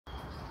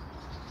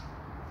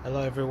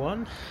Hello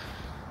everyone.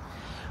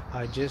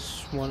 I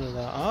just wanted to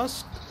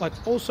ask,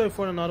 also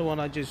for another one,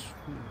 I just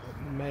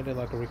made it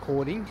like a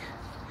recording.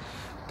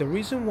 The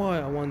reason why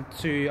I want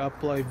to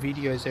upload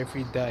videos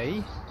every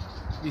day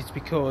is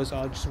because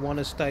I just want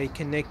to stay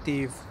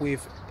connected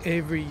with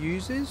every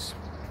users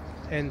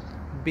and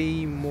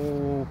be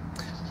more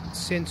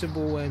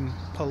sensible and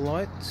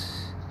polite.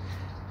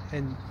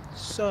 And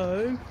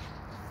so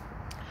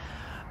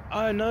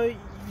I know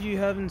you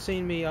haven't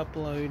seen me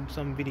upload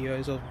some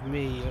videos of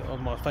me of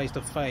my face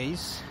to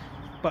face,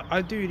 but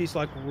I do this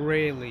like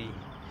rarely.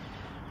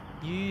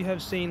 You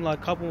have seen like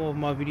a couple of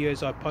my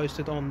videos I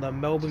posted on the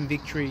Melbourne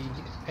Victory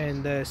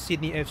and the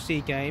Sydney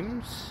FC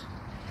games.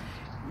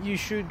 You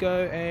should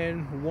go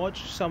and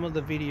watch some of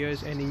the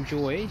videos and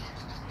enjoy,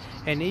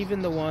 and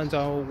even the ones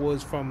I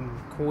was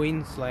from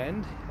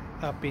Queensland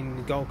up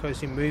in Gold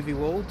Coast in Movie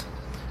World.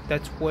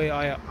 That's where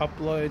I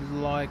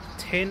upload like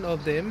 10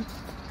 of them.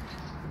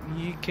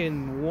 You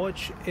can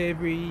watch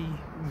every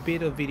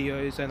bit of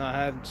videos, and I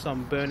have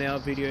some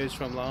burnout videos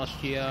from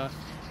last year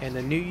and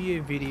the New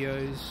Year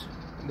videos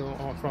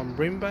from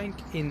Brimbank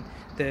in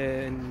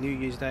the New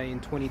Year's Day in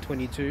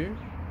 2022.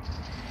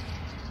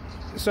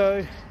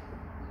 So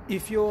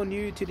if you're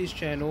new to this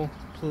channel,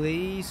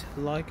 please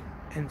like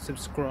and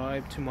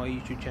subscribe to my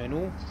YouTube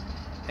channel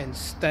and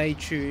stay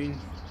tuned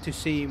to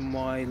see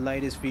my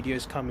latest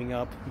videos coming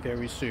up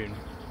very soon.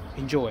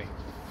 Enjoy.